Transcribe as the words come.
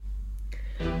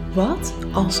Wat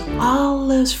als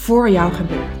alles voor jou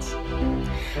gebeurt?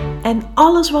 En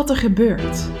alles wat er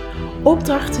gebeurt,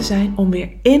 opdrachten zijn om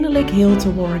weer innerlijk heel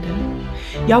te worden,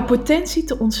 jouw potentie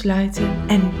te ontsluiten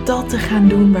en dat te gaan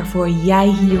doen waarvoor jij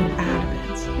hier op aarde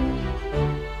bent.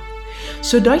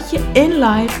 Zodat je in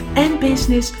life en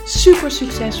business super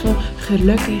succesvol,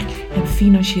 gelukkig en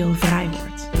financieel vrij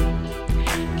wordt.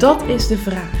 Dat is de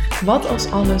vraag, wat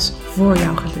als alles voor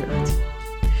jou gebeurt?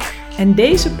 En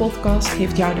deze podcast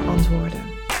geeft jou de antwoorden.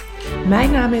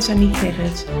 Mijn naam is Aniek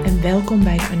Gerrits en welkom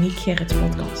bij de Aniek Gerrits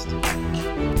podcast.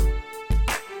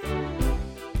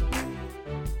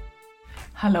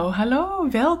 Hallo,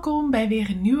 welkom bij weer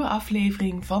een nieuwe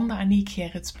aflevering van de Aniek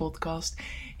Gerrits podcast.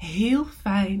 Heel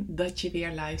fijn dat je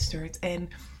weer luistert en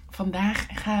vandaag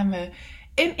gaan we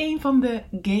in een van de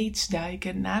gates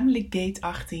duiken, namelijk gate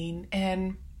 18.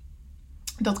 En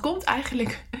dat komt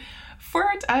eigenlijk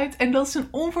voort uit en dat is een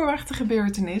onverwachte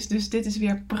gebeurtenis. Dus dit is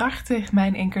weer prachtig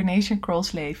mijn Incarnation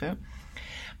Cross leven.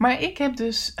 Maar ik heb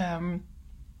dus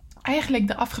eigenlijk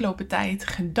de afgelopen tijd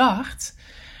gedacht,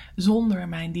 zonder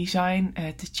mijn design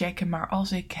te checken, maar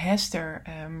als ik Hester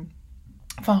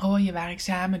van Rooyen, waar ik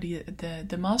samen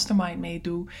de mastermind mee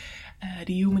doe,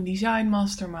 de Human Design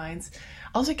Mastermind,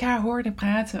 als ik haar hoorde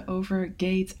praten over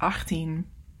gate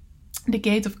 18, de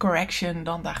Gate of Correction,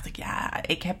 dan dacht ik, ja,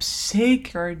 ik heb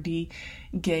zeker die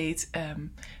gate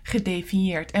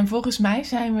gedefinieerd. En volgens mij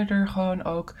zijn we er gewoon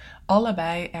ook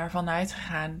allebei ervan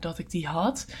uitgegaan dat ik die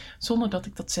had, zonder dat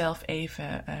ik dat zelf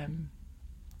even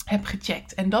heb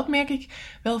gecheckt. En dat merk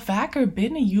ik wel vaker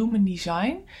binnen Human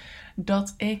Design,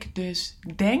 dat ik dus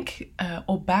denk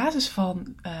op basis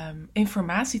van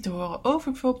informatie te horen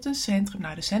over bijvoorbeeld een centrum.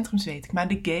 Nou, de centrums weet ik, maar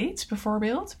de gates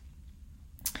bijvoorbeeld,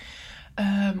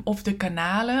 of de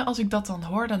kanalen, als ik dat dan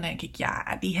hoor, dan denk ik,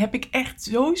 ja, die heb ik echt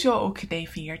sowieso ook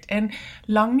gedefinieerd. En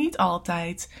lang niet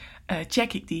altijd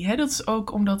check ik die. Hè? Dat is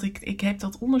ook omdat ik heb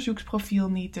dat onderzoeksprofiel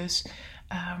niet. Dus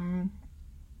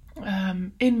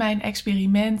in mijn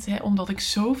experiment, omdat ik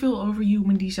zoveel over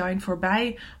Human Design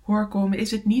voorbij hoor komen,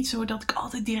 is het niet zo dat ik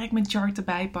altijd direct mijn chart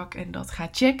erbij pak en dat ga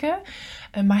checken.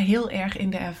 Maar heel erg in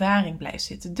de ervaring blijf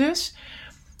zitten. Dus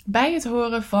bij het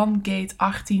horen van gate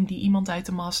 18 die iemand uit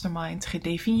de mastermind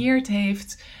gedefinieerd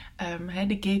heeft,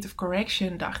 de Gate of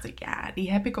Correction, dacht ik, ja,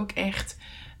 die heb ik ook echt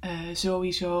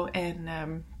sowieso. En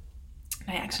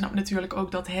ik snap natuurlijk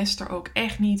ook dat Hester ook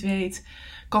echt niet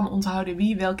kan onthouden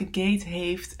wie welke gate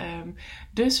heeft.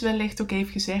 Dus wellicht ook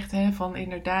even gezegd van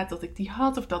inderdaad dat ik die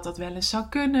had, of dat wel eens zou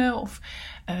kunnen,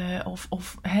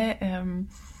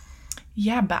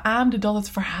 beaamde dat het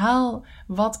verhaal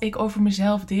wat ik over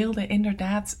mezelf deelde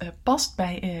inderdaad past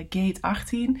bij gate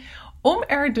 18. Om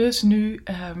er dus nu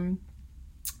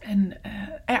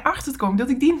erachter te komen dat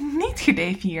ik die niet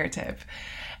gedefinieerd heb.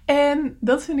 En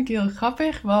dat vind ik heel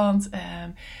grappig, want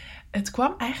het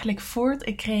kwam eigenlijk voort.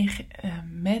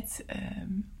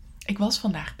 Ik was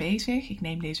vandaag bezig. Ik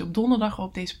neem deze op donderdag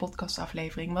op, deze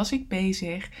podcastaflevering. Was ik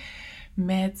bezig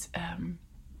met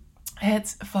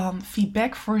het van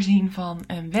feedback voorzien van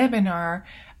een webinar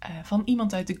van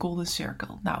iemand uit de Golden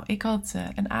Circle. Nou, ik had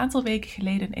een aantal weken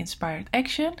geleden een Inspired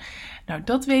Action. Nou,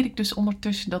 dat weet ik dus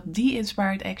ondertussen, dat die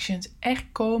Inspired Actions echt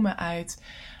komen uit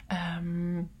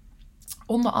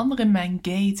onder andere mijn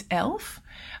gate 11.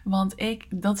 Want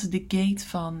dat is de gate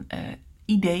van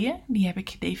ideeën. Die heb ik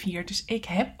gedefinieerd. Dus ik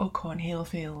heb ook gewoon heel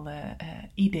veel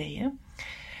ideeën.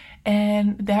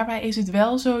 En daarbij is het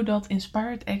wel zo dat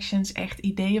Inspired Actions echt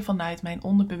ideeën vanuit mijn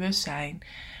onderbewustzijn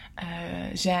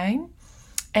zijn.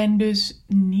 En dus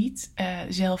niet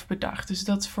zelf bedacht. Dus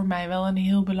dat is voor mij wel een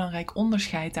heel belangrijk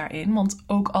onderscheid daarin. Want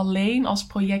ook alleen als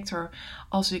projector,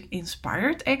 als ik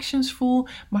Inspired Actions voel,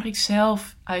 mag ik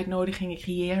zelf uitnodigingen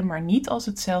creëren, maar niet als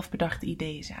het zelf bedachte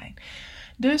ideeën zijn.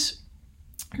 Dus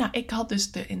ik had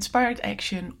dus de Inspired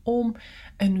Action om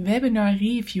een webinar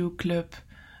review club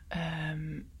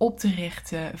op te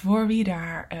richten voor wie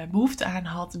daar behoefte aan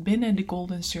had binnen de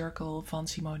Golden Circle van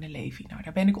Simone Levy. Nou,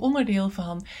 daar ben ik onderdeel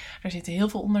van. Daar zitten heel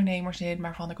veel ondernemers in,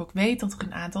 waarvan ik ook weet dat er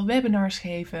een aantal webinars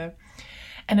geven.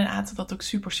 En een aantal dat ook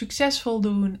super succesvol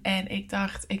doen. En ik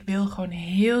dacht, ik wil gewoon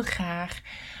heel graag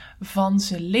van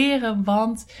ze leren,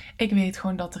 want ik weet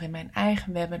gewoon dat er in mijn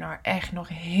eigen webinar echt nog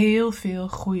heel veel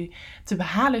groei te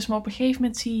behalen is. Maar op een gegeven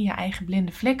moment zie je je eigen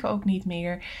blinde vlekken ook niet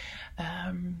meer.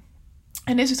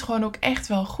 En is het gewoon ook echt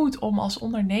wel goed om als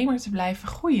ondernemer te blijven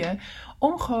groeien.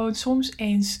 Om gewoon soms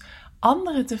eens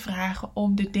anderen te vragen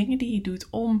om de dingen die je doet,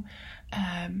 om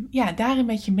daarin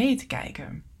met je mee te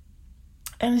kijken.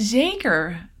 En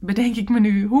zeker, bedenk ik me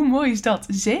nu, hoe mooi is dat?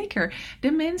 Zeker,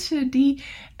 de mensen die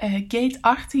gate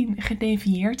 18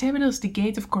 gedefinieerd hebben, dat is de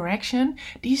gate of correction,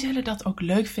 die zullen dat ook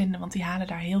leuk vinden, want die halen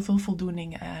daar heel veel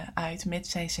voldoening uit met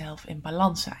zijzelf in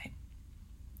balans zijn.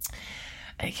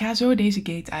 Ik ga zo deze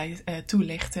gate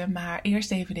toelichten, maar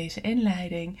eerst even deze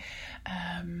inleiding.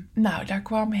 Nou, daar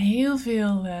kwam heel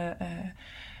veel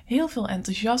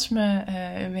enthousiasme,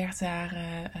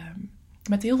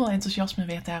 met heel veel enthousiasme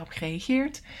werd daarop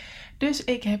gereageerd. Dus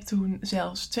ik heb toen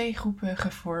zelfs 2 groepen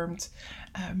gevormd.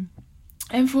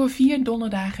 En voor 4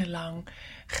 donderdagen lang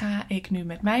ga ik nu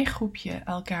met mijn groepje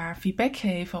elkaar feedback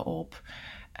geven op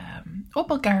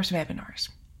elkaars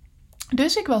webinars.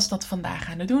 Dus ik was dat vandaag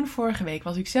aan het doen. Vorige week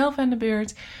was ik zelf aan de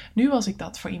beurt. Nu was ik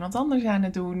dat voor iemand anders aan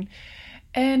het doen.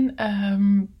 En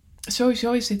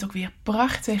sowieso is dit ook weer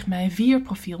prachtig, mijn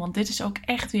 4-profiel. Want dit is ook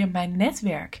echt weer mijn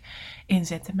netwerk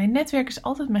inzetten. Mijn netwerk is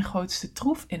altijd mijn grootste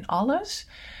troef in alles.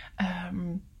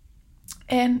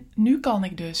 En nu kan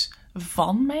ik dus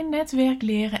van mijn netwerk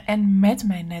leren en met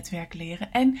mijn netwerk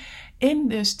leren. En in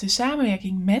dus de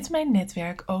samenwerking met mijn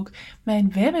netwerk ook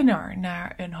mijn webinar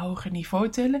naar een hoger niveau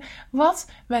tillen.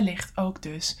 Wat wellicht ook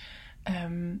dus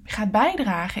gaat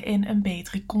bijdragen in een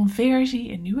betere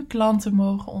conversie, in nieuwe klanten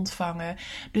mogen ontvangen.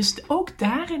 Dus ook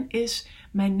daarin is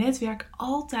mijn netwerk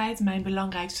altijd mijn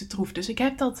belangrijkste troef. Dus ik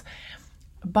heb dat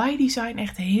by design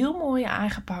echt heel mooi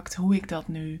aangepakt hoe ik dat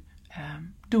nu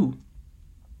doe.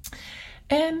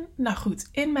 En nou goed,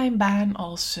 in mijn baan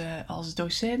als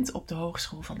docent op de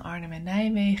Hogeschool van Arnhem en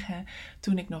Nijmegen,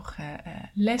 toen ik nog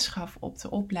les gaf op de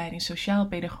opleiding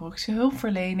Sociaal-Pedagogische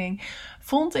Hulpverlening,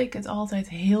 vond ik het altijd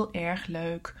heel erg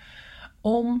leuk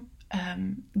om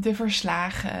de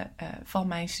verslagen van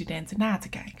mijn studenten na te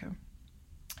kijken.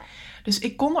 Dus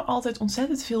ik kon er altijd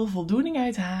ontzettend veel voldoening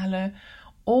uit halen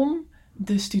om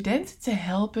de studenten te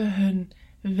helpen hun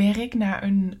werk naar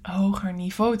een hoger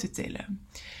niveau te tillen.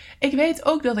 Ik weet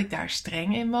ook dat ik daar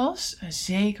streng in was.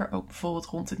 Zeker ook bijvoorbeeld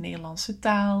rond de Nederlandse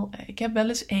taal. Ik heb wel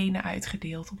eens 1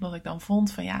 uitgedeeld. Omdat ik dan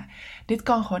vond van ja, dit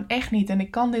kan gewoon echt niet. En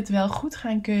ik kan dit wel goed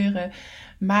gaan keuren.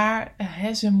 Maar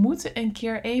ze moeten een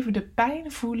keer even de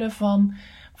pijn voelen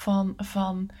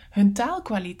van hun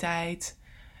taalkwaliteit.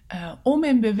 Om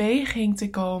in beweging te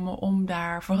komen. Om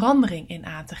daar verandering in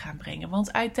aan te gaan brengen.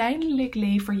 Want uiteindelijk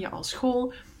lever je als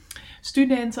school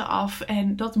studenten af.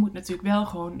 En dat moet natuurlijk wel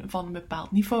gewoon van een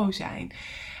bepaald niveau zijn.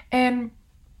 En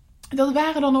dat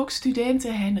waren dan ook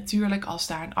studenten. Hè, natuurlijk, als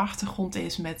daar een achtergrond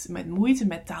is met moeite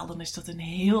met taal, dan is dat een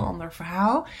heel ander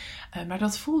verhaal. Maar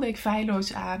dat voelde ik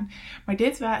feilloos aan. Maar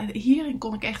hierin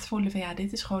kon ik echt voelen van ja,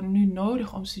 dit is gewoon nu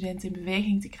nodig om studenten in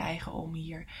beweging te krijgen om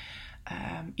hier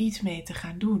iets mee te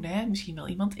gaan doen. Hè? Misschien wel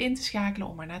iemand in te schakelen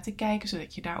om er naar te kijken,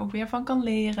 zodat je daar ook weer van kan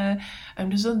leren.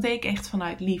 Dus dat deed ik echt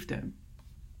vanuit liefde.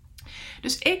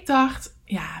 Dus ik dacht,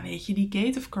 ja, weet je, die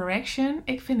gate of correction,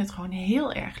 ik vind het gewoon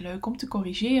heel erg leuk om te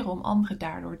corrigeren, om anderen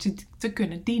daardoor te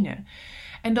kunnen dienen.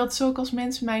 En dat is ook als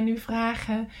mensen mij nu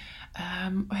vragen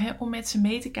om met ze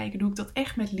mee te kijken, doe ik dat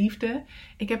echt met liefde.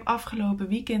 Ik heb afgelopen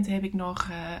weekend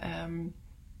nog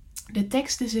de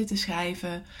teksten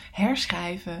zitten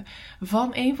herschrijven van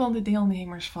een van de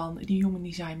deelnemers van de Human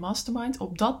Design Mastermind.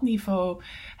 Op dat niveau,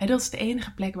 dat is de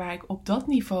enige plek waar ik op dat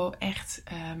niveau echt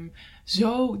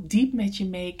zo diep met je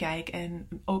meekijk. En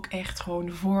ook echt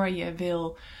gewoon voor je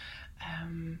wil,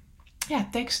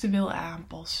 teksten wil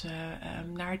aanpassen.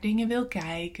 Naar dingen wil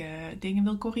kijken, dingen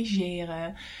wil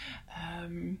corrigeren.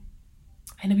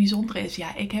 En het bijzondere is,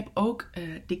 ja, ik heb ook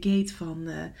de gate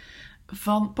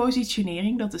van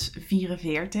positionering, dat is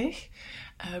 44.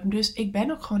 Dus ik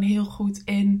ben ook gewoon heel goed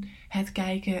in het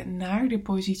kijken naar de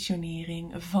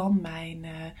positionering van mijn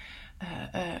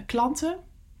klanten.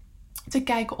 Te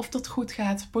kijken of dat goed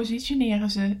gaat. Positioneren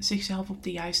ze zichzelf op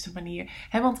de juiste manier.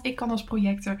 Want ik kan als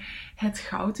projector het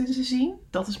goud in ze zien.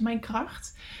 Dat is mijn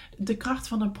kracht. De kracht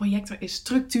van een projector is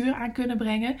structuur aan kunnen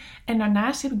brengen. En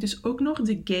daarnaast heb ik dus ook nog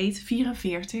de gate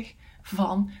 44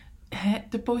 van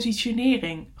de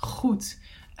positionering goed,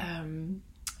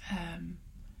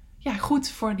 goed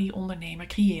voor die ondernemer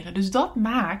creëren. Dus dat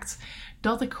maakt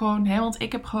dat ik gewoon, want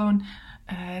ik heb gewoon,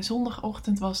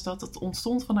 zondagochtend was dat, het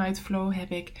ontstond vanuit Flow,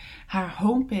 heb ik haar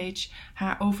homepage,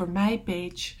 haar over mij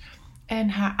page en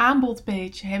haar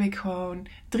aanbodpage heb ik gewoon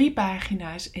 3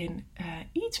 pagina's in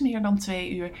iets meer dan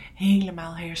 2 uur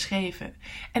helemaal herschreven.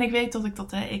 En ik weet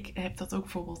dat ik heb dat ook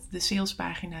bijvoorbeeld de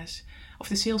salespagina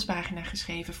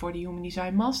geschreven voor de Human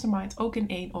Design Mastermind, ook in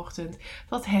 1 ochtend,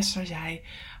 dat Hester zei,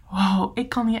 wow, ik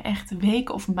kan hier echt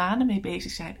weken of maanden mee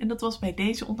bezig zijn. En dat was bij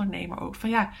deze ondernemer ook van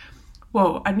ja,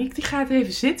 wow, Aniek die gaat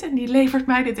even zitten en die levert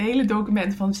mij dit hele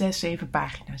document van 6, 7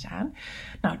 pagina's aan.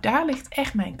 Nou, daar ligt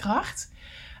echt mijn kracht.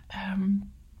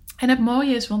 En het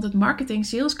mooie is, want het marketing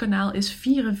sales kanaal is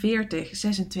 44,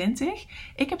 26.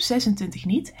 Ik heb 26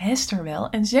 niet, Hester wel.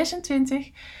 En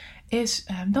 26 is,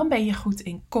 dan ben je goed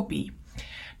in copy.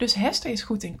 Dus Hester is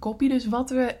goed in copy. Dus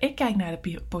ik kijk naar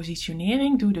de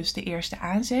positionering, doe dus de eerste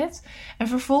aanzet. En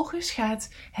vervolgens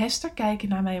gaat Hester kijken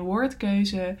naar mijn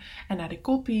woordkeuze en naar de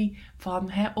copy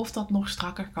van of dat nog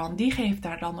strakker kan. Die geeft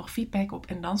daar dan nog feedback op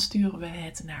en dan sturen we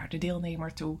het naar de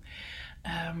deelnemer toe.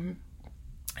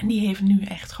 En die heeft nu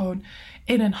echt gewoon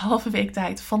in een halve week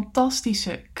tijd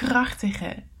fantastische,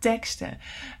 krachtige teksten.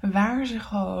 Waar ze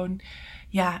gewoon,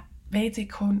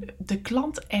 gewoon de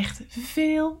klant echt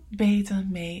veel beter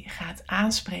mee gaat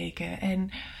aanspreken. En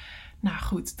nou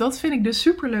goed, dat vind ik dus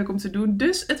super leuk om te doen.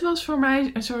 Dus het was voor mij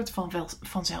een soort van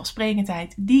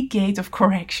vanzelfsprekendheid. Die gate of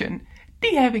correction,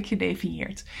 die heb ik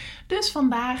gedefinieerd. Dus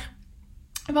vandaag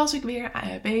was ik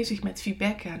weer bezig met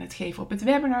feedback aan het geven op het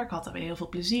webinar. Ik had er weer heel veel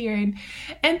plezier in.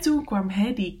 En toen kwam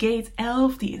die Gate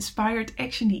 11, die Inspired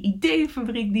Action, die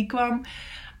ideeënfabriek, die kwam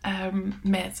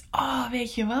met,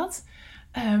 weet je wat?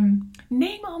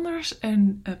 Neem anders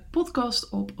een podcast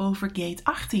op over Gate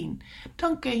 18.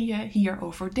 Dan kun je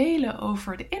hierover delen,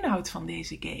 over de inhoud van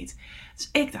deze gate. Dus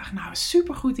ik dacht, nou,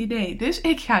 supergoed idee. Dus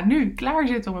ik ga nu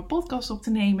klaarzitten om een podcast op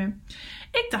te nemen.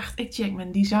 Ik dacht, ik check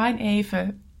mijn design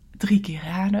even 3 keer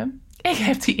raden. Ik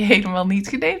heb die helemaal niet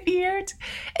gedefinieerd.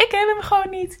 Ik heb hem gewoon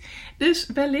niet. Dus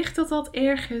wellicht dat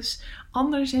ergens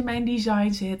anders in mijn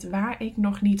design zit, waar ik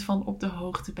nog niet van op de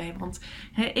hoogte ben. Want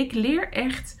ik leer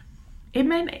echt in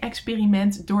mijn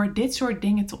experiment door dit soort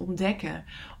dingen te ontdekken.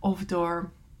 Of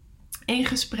door in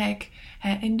gesprek,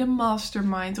 in de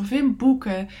mastermind of in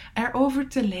boeken erover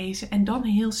te lezen en dan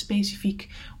heel specifiek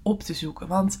op te zoeken.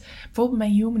 Want bijvoorbeeld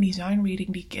mijn Human Design Reading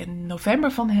die ik in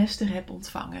november van Hester heb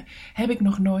ontvangen, heb ik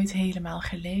nog nooit helemaal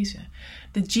gelezen.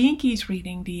 De Gene Keys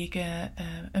Reading die ik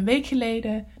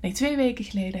 2 weken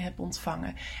geleden heb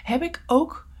ontvangen, heb ik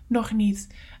ook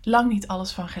lang niet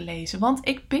alles van gelezen. Want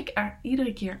ik pik er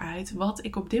iedere keer uit wat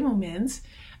ik op dit moment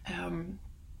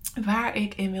waar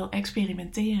ik in wil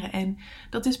experimenteren. En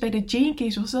dat is bij de Gene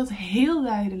Keys was dat heel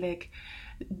duidelijk.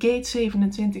 Gate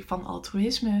 27 van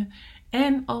altruïsme.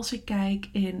 En als ik kijk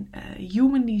in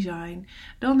Human Design,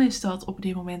 dan is dat op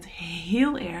dit moment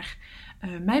heel erg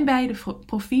mijn beide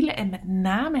profielen. En met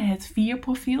name het 4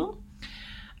 profiel.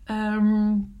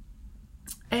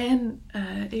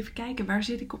 Even kijken, waar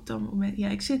zit ik op dat moment? Ja,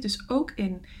 ik zit dus ook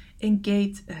in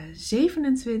Gate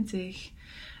 27.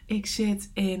 Ik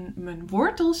zit in mijn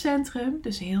wortelcentrum.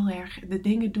 Dus heel erg de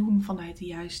dingen doen vanuit de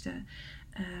juiste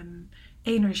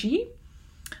energie.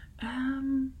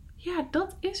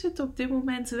 Dat is het op dit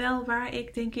moment wel waar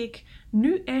ik denk ik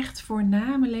nu echt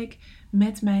voornamelijk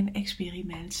met mijn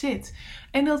experiment zit.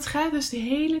 En dat gaat dus de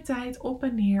hele tijd op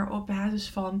en neer op basis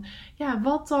van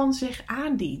wat dan zich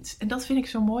aandient. En dat vind ik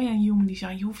zo mooi aan Human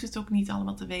Design. Je hoeft het ook niet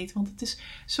allemaal te weten, want het is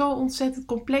zo ontzettend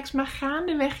complex. Maar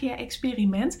gaandeweg je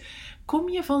experiment kom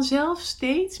je vanzelf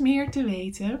steeds meer te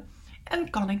weten. En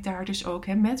kan ik daar dus ook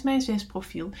met mijn 6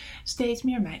 profiel steeds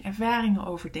meer mijn ervaringen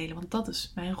over delen. Want dat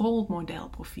is mijn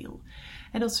rolmodelprofiel.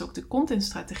 En dat is ook de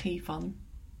contentstrategie van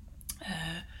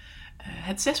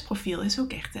het 6 profiel is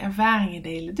ook echt de ervaringen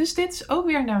delen. Dus dit is ook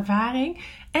weer een ervaring.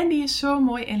 En die is zo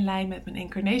mooi in lijn met mijn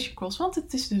Incarnation Cross. Want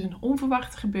het is dus een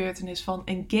onverwachte gebeurtenis van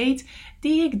een gate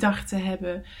die ik dacht te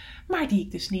hebben. Maar die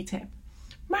ik dus niet heb.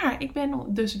 Maar ik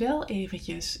ben dus wel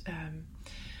eventjes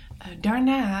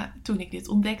daarna, toen ik dit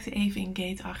ontdekte, even in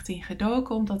Gate 18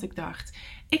 gedoken. Omdat ik dacht,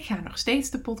 ik ga nog steeds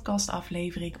de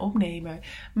podcastaflevering opnemen.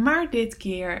 Maar dit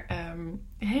keer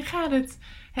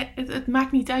het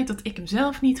maakt niet uit dat ik hem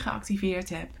zelf niet geactiveerd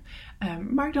heb.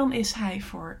 Maar dan is hij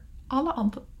voor alle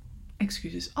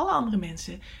andere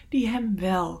mensen die hem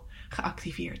wel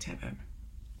geactiveerd hebben.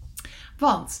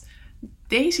 Want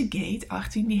deze Gate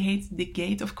 18 die heet de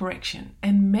Gate of Correction.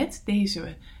 En met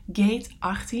deze Gate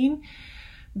 18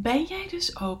 ben jij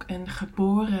dus ook een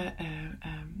geboren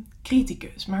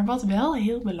criticus. Maar wat wel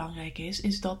heel belangrijk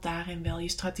is dat daarin wel je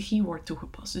strategie wordt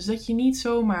toegepast. Dus dat je niet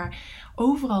zomaar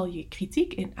overal je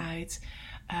kritiek in uit,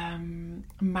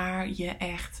 maar je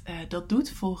echt dat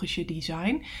doet volgens je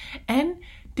design. En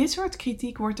dit soort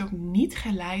kritiek wordt ook niet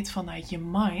geleid vanuit je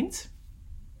mind,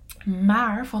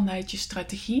 maar vanuit je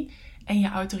strategie en je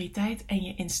autoriteit en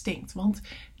je instinct. Want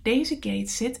deze gate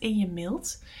zit in je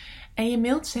mild. En je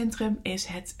mildcentrum is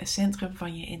het centrum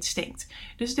van je instinct.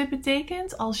 Dus dit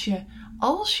betekent als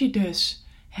je dus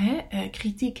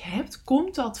kritiek hebt,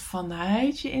 komt dat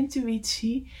vanuit je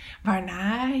intuïtie,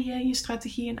 waarna je je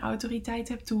strategie en autoriteit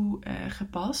hebt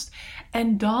toegepast.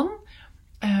 En dan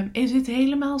is het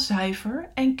helemaal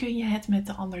zuiver en kun je het met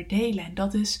de ander delen. En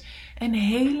dat is een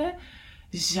hele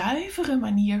zuivere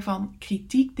manier van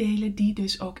kritiek delen die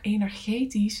dus ook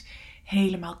energetisch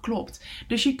helemaal klopt.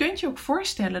 Dus je kunt je ook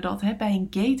voorstellen dat bij een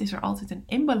gate is er altijd een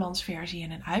inbalansversie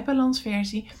en een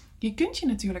uitbalansversie. Je kunt je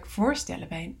natuurlijk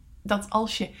voorstellen dat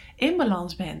als je in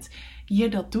balans bent, je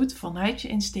dat doet vanuit je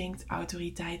instinct,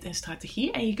 autoriteit en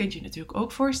strategie. En je kunt je natuurlijk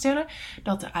ook voorstellen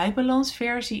dat de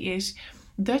uitbalansversie is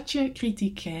dat je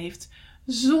kritiek geeft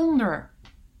zonder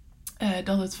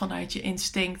dat het vanuit je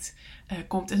instinct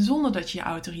komt en zonder dat je je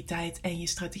autoriteit en je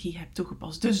strategie hebt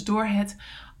toegepast. Dus door het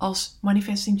als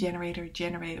manifesting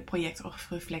generator, projector of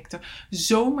reflector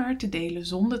zomaar te delen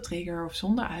zonder trigger of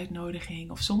zonder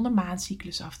uitnodiging of zonder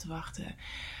maancyclus af te wachten.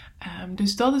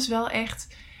 Dus dat is wel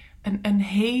echt een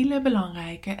hele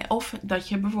belangrijke. Of dat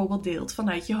je bijvoorbeeld deelt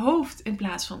vanuit je hoofd in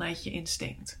plaats van uit je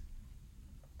instinct.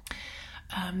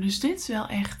 Dus dit is wel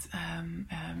echt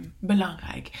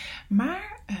belangrijk.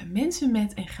 Maar mensen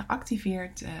met een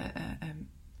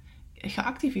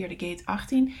geactiveerde gate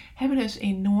 18 hebben dus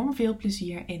enorm veel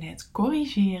plezier in het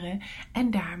corrigeren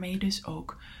en daarmee dus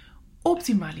ook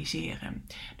optimaliseren.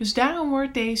 Dus daarom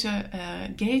wordt deze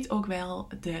gate ook wel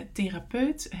de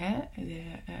therapeut, de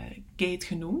gate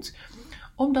genoemd.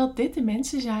 Omdat dit de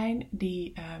mensen zijn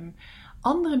die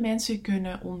andere mensen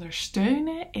kunnen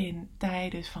ondersteunen in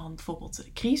tijden van bijvoorbeeld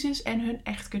crisis en hun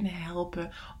echt kunnen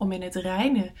helpen om in het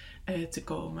reine te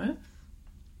komen.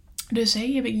 Dus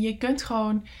je kunt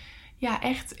gewoon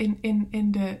echt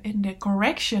in de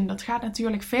correction, dat gaat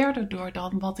natuurlijk verder door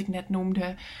dan wat ik net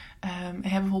noemde,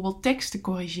 bijvoorbeeld teksten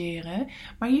corrigeren.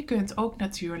 Maar je kunt ook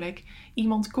natuurlijk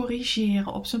iemand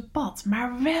corrigeren op zijn pad.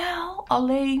 Maar wel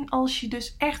alleen als je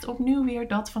dus echt opnieuw weer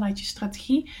dat vanuit je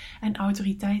strategie en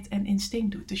autoriteit en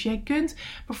instinct doet. Dus jij kunt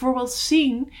bijvoorbeeld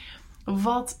zien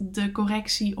wat de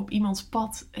correctie op iemands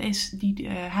pad is die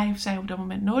hij of zij op dat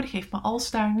moment nodig heeft. Maar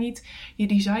als daar niet je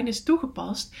design is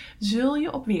toegepast, zul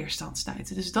je op weerstand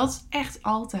stuiten. Dus dat is echt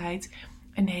altijd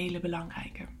een hele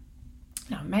belangrijke.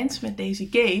 Nou, mensen met deze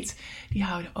gate, die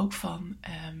houden ook van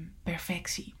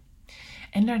perfectie.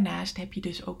 En daarnaast heb je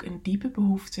dus ook een diepe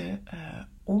behoefte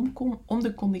om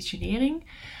de conditionering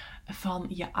van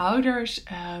je ouders,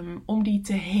 om die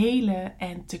te helen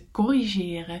en te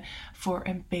corrigeren voor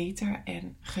een beter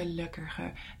en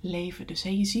gelukkiger leven. Dus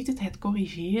je ziet het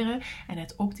corrigeren en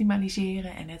het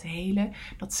optimaliseren en het helen,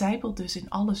 dat zijpelt dus in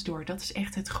alles door. Dat is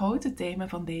echt het grote thema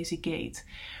van deze gate.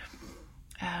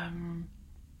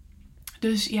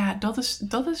 Dus ja,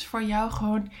 dat is voor jou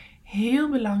gewoon heel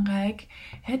belangrijk,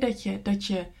 dat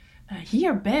je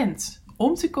hier bent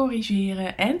om te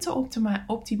corrigeren en te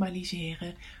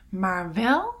optimaliseren, maar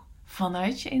wel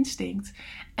vanuit je instinct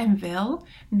en wel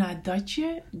nadat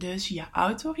je dus je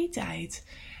autoriteit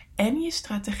en je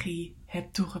strategie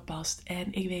hebt toegepast.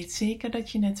 En ik weet zeker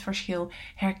dat je het verschil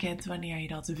herkent wanneer je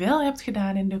dat wel hebt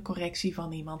gedaan in de correctie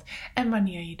van iemand en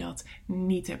wanneer je dat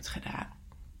niet hebt gedaan.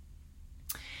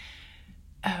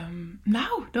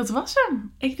 Nou, dat was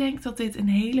hem. Ik denk dat dit een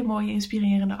hele mooie,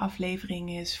 inspirerende aflevering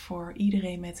is voor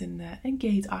iedereen met een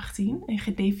gate 18, een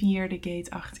gedefinieerde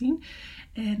gate 18.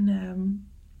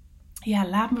 En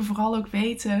laat me vooral ook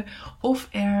weten of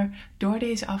er door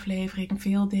deze aflevering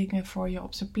veel dingen voor je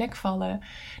op zijn plek vallen.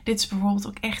 Dit is bijvoorbeeld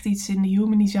ook echt iets in de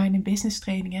Human Design en Business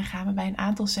trainingen. Gaan we bij een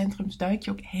aantal centrums duik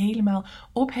je ook helemaal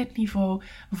op het niveau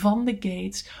van de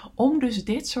gates. Om dus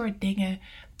dit soort dingen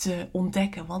te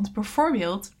ontdekken. Want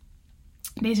bijvoorbeeld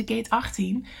deze gate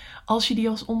 18, als je die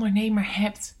als ondernemer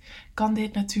hebt, kan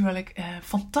dit natuurlijk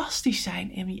fantastisch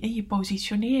zijn in je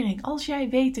positionering. Als jij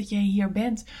weet dat jij hier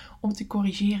bent om te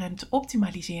corrigeren en te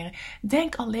optimaliseren,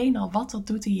 denk alleen al wat dat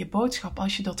doet in je boodschap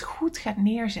als je dat goed gaat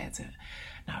neerzetten.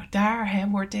 Nou, daar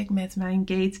word ik met mijn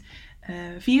gate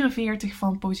 44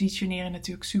 van positioneren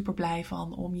natuurlijk super blij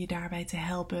van om je daarbij te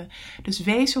helpen. Dus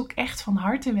wees ook echt van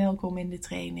harte welkom in de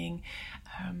training.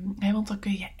 Want dan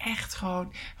kun je echt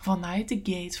gewoon vanuit de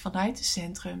gates, vanuit de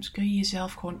centrums, kun je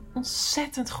jezelf gewoon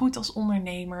ontzettend goed als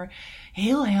ondernemer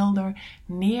heel helder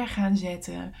neer gaan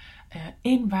zetten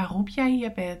in waarop jij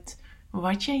hier bent,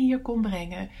 wat jij hier kon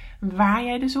brengen, waar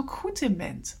jij dus ook goed in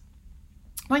bent.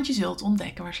 Want je zult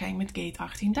ontdekken waarschijnlijk met gate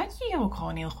 18 dat je hier ook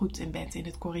gewoon heel goed in bent in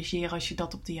het corrigeren als je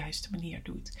dat op de juiste manier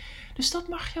doet. Dus dat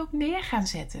mag je ook neer gaan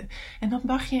zetten. En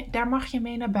daar mag je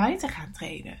mee naar buiten gaan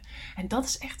treden. En dat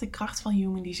is echt de kracht van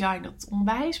Human Design. Dat het een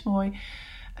onwijs mooi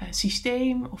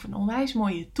systeem of een onwijs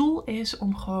mooie tool is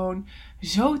om gewoon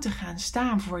zo te gaan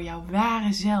staan voor jouw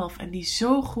ware zelf. En die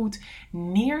zo goed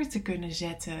neer te kunnen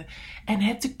zetten. En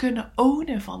het te kunnen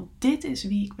ownen van dit is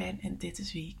wie ik ben en dit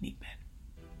is wie ik niet ben.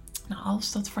 Nou,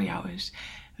 als dat voor jou is,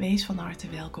 wees van harte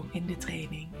welkom in de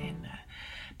training. En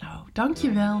dank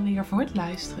je wel weer voor het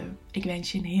luisteren. Ik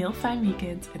wens je een heel fijn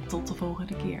weekend en tot de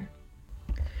volgende keer.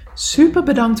 Super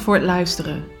bedankt voor het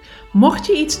luisteren. Mocht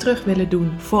je iets terug willen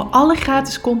doen voor alle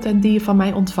gratis content die je van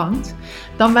mij ontvangt,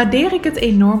 dan waardeer ik het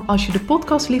enorm als je de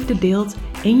podcastliefde deelt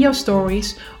in jouw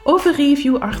stories of een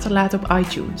review achterlaat op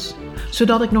iTunes.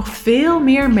 Zodat ik nog veel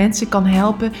meer mensen kan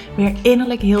helpen weer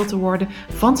innerlijk heel te worden,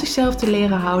 van zichzelf te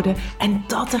leren houden en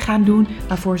dat te gaan doen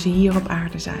waarvoor ze hier op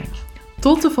aarde zijn.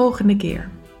 Tot de volgende keer.